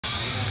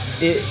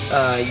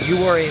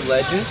You are a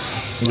legend.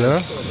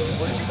 Yeah.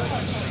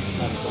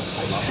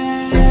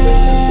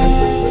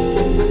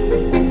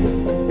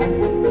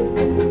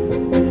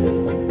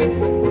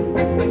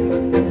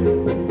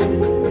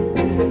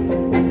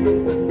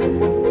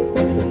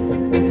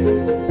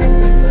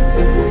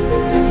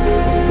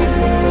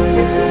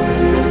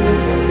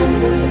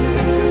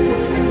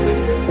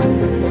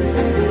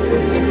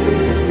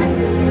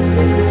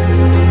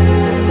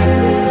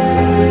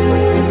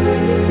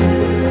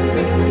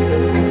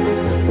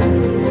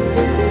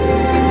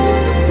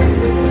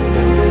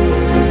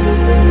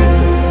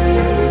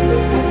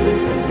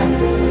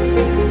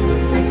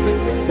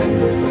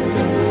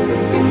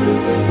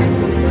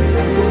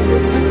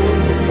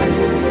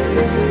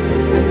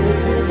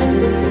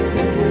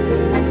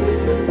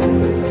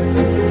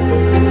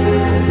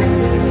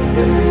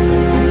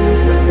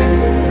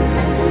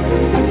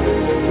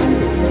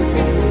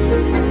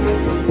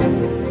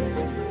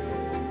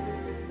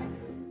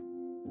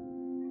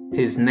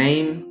 His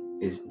name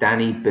is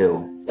Dany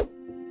Bill.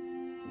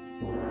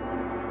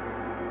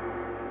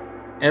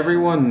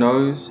 Everyone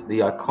knows the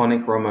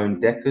iconic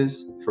Ramon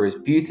Dekkers for his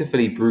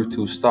beautifully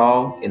brutal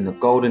style in the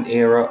golden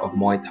era of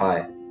Muay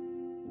Thai.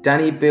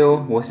 Dany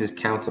Bill was his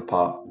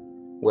counterpart.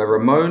 Where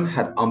Ramon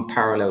had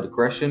unparalleled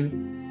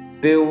aggression,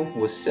 Bill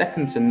was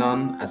second to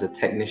none as a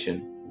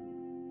technician.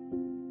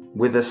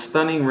 With a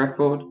stunning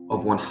record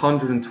of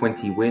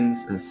 120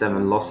 wins and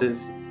 7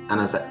 losses, and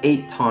as an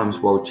 8 times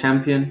world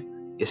champion,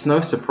 it's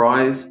no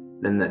surprise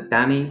then that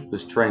Dany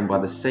was trained by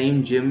the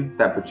same gym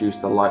that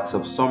produced the likes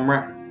of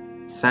Somrak,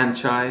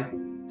 Sanchai,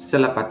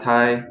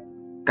 Silapatai,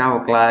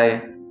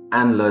 Gaoglai,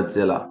 and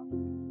Lerdzilla.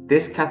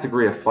 This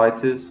category of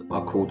fighters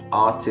are called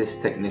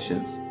artist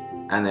technicians,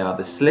 and they are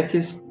the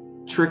slickest,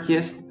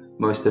 trickiest,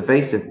 most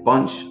evasive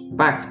bunch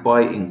backed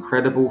by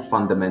incredible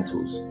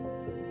fundamentals.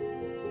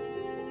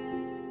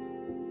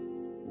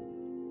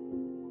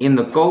 In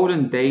the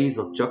golden days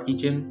of Jockey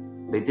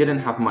Gym, they didn't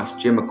have much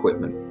gym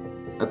equipment.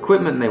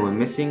 Equipment they were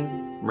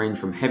missing ranged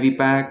from heavy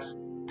bags,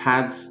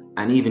 pads,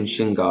 and even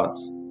shin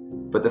guards.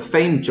 But the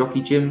famed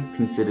Jockey Gym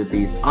considered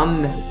these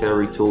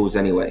unnecessary tools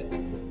anyway.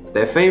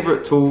 Their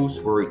favourite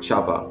tools were each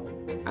other.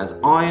 As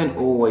iron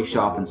always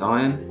sharpens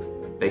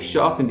iron, they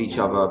sharpened each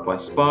other by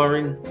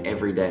sparring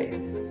every day.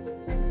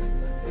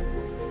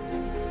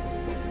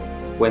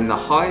 When the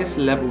highest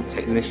level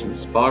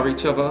technicians spar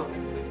each other,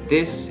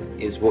 this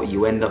is what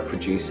you end up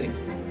producing.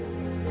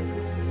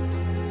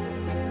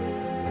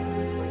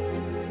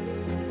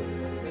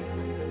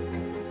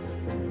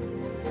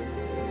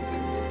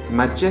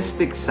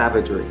 Majestic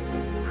savagery,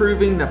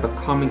 proving that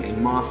becoming a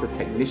master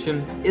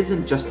technician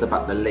isn't just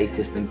about the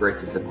latest and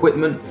greatest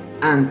equipment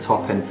and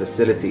top-end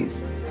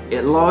facilities.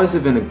 It lies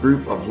within a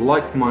group of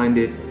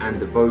like-minded and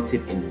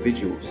devoted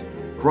individuals,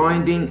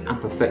 grinding and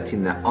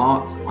perfecting their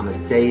art on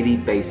a daily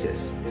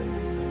basis.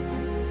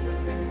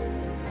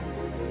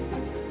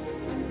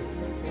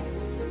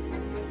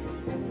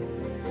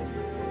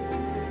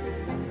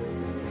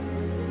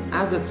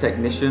 As a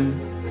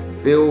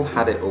technician, Bill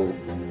had it all.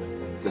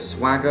 The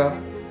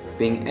swagger,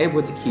 being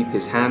able to keep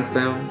his hands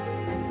down,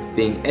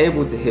 being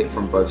able to hit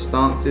from both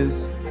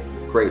stances,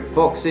 great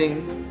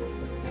boxing,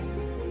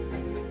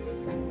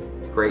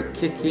 great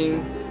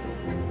kicking,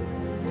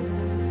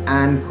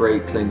 and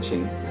great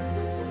clinching.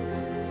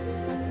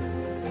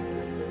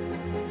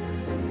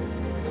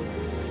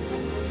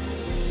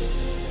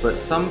 But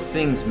some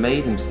things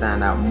made him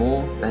stand out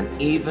more than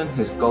even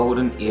his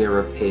golden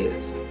era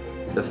peers.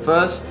 The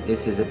first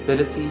is his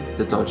ability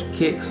to dodge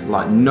kicks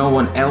like no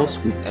one else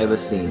we've ever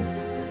seen.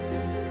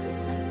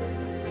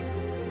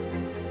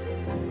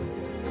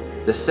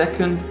 The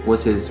second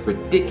was his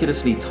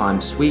ridiculously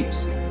timed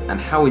sweeps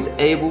and how he's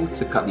able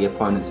to cut the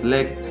opponent's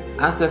leg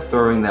as they're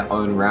throwing their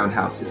own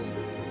roundhouses.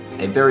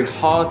 A very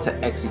hard to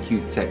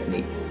execute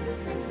technique.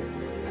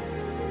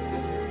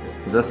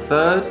 The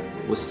third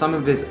was some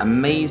of his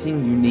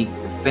amazing unique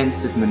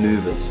defensive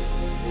maneuvers,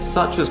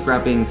 such as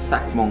grabbing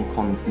Sakmon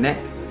Khan's neck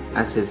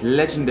as his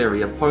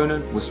legendary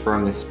opponent was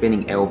throwing a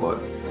spinning elbow.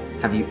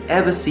 Have you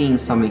ever seen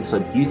something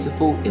so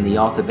beautiful in the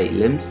art of 8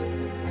 limbs?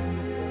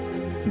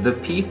 The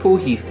people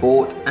he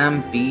fought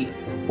and beat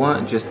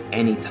weren't just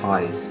any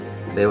Thais.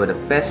 They were the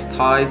best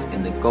Thais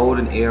in the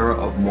golden era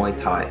of Muay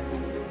Thai.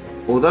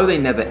 Although they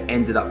never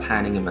ended up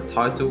handing him a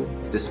title,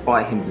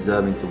 despite him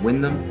deserving to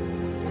win them,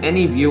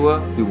 any viewer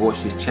who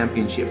watched his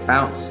championship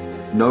bouts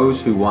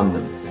knows who won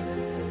them.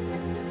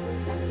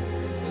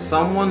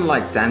 Someone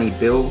like Dany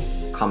Bill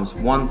comes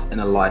once in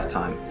a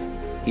lifetime.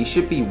 He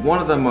should be one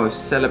of the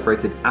most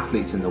celebrated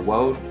athletes in the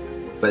world,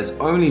 but it's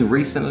only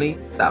recently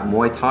that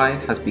Muay Thai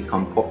has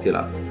become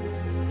popular.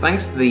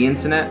 Thanks to the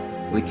internet,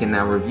 we can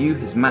now review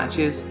his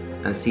matches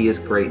and see his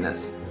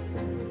greatness.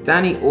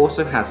 Dany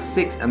also has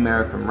 6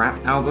 American rap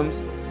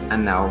albums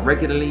and now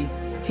regularly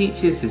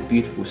teaches his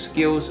beautiful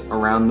skills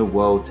around the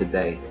world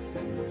today.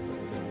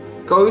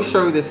 Go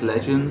show this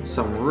legend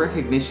some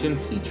recognition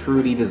he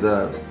truly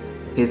deserves.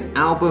 His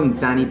album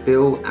Dany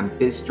Bill and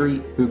Biz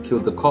Street, Who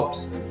Killed the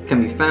Cops, can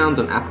be found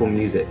on Apple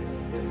Music.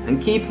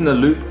 and keep in the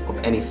loop of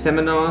any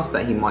seminars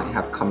that he might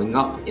have coming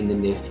up in the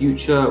near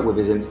future with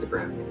his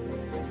Instagram.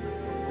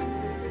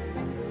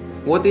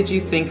 What did you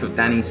think of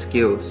Dany's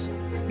skills?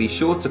 Be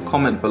sure to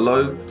comment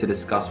below to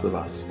discuss with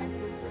us.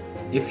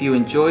 If you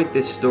enjoyed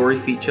this story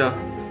feature,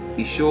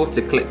 be sure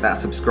to click that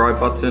subscribe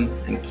button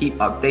and keep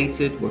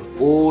updated with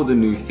all the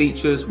new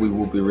features we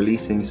will be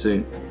releasing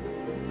soon.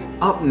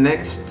 Up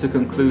next, to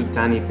conclude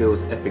Dany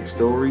Bill's epic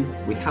story,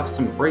 we have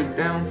some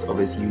breakdowns of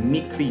his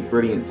uniquely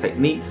brilliant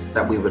techniques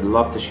that we would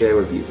love to share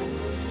with you.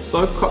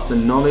 Soak up the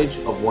knowledge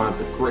of one of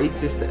the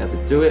greatest to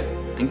ever do it,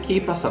 and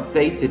keep us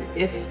updated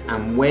if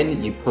and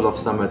when you pull off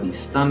some of these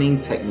stunning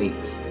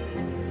techniques.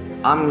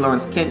 I'm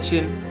Lawrence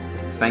Kenshin.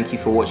 Thank you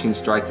for watching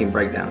Striking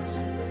Breakdowns.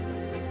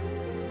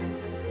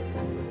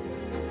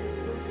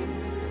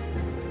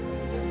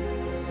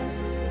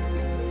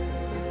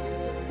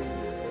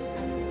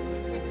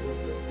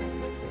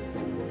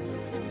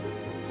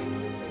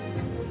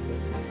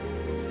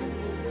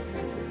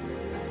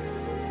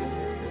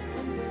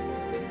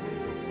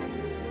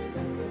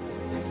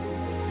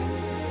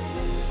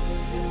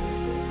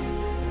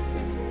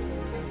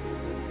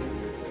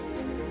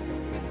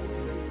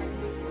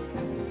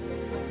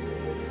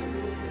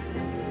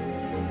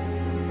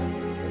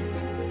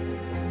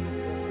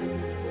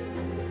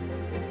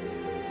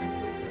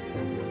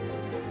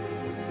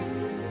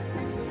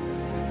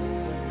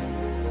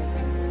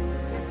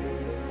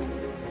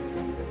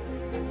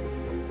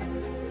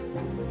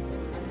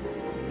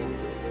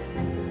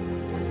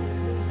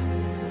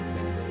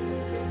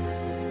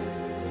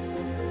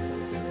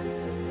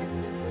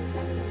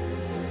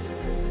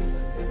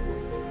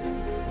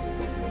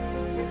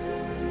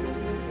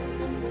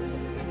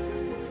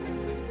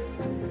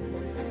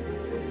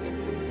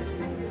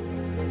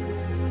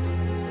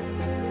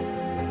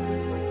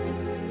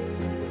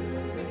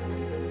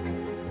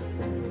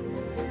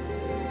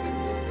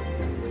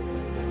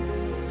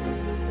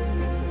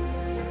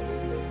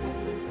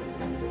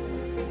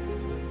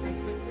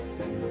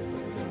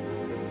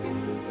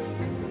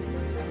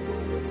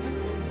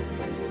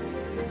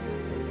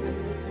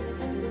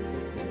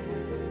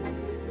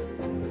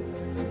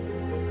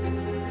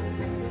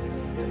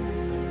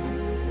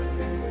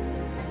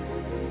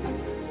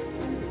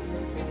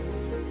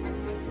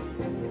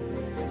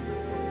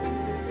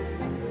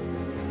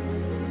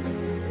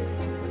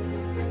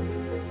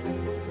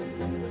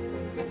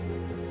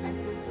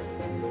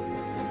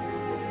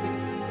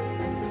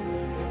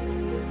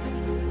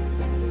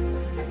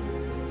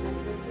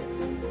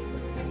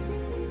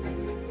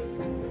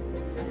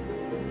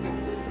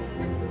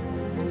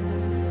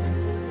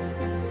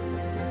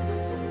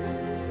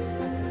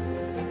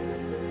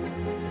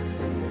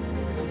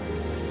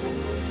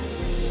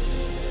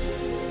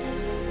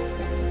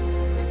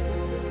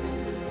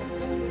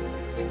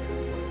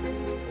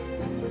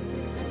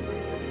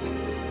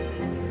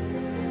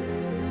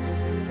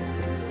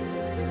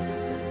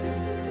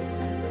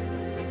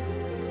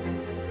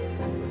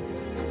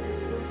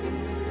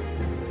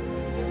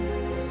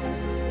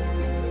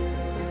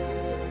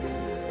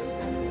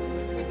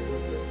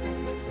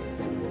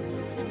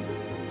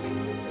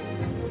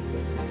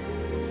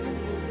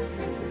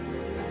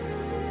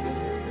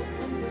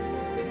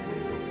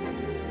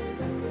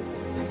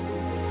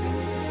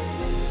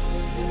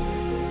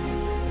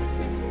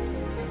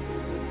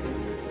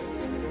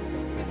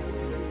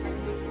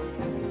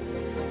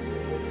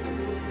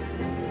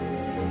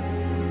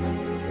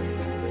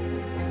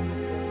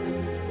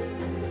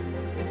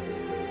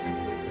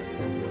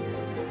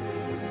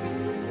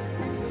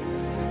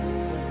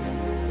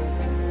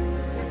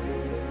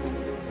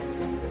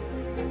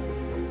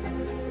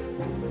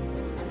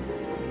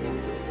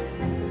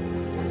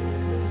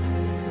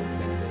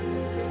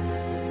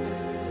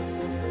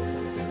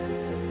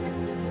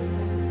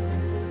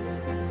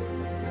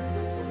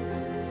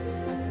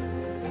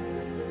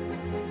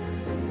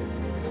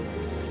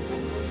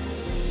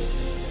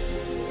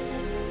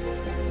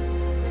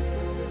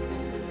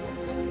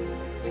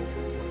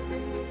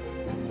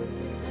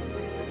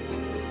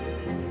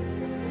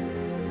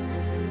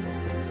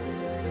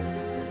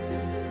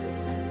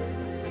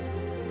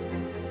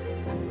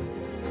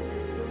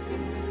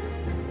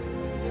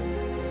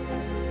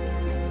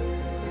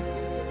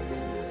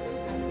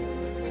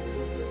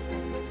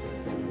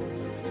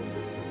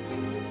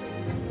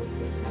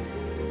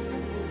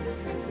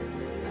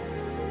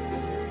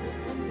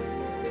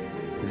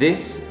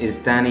 This is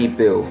Dany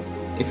Bill.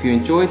 If you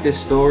enjoyed this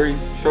story,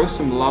 show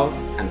some love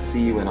and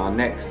see you in our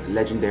next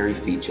legendary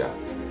feature.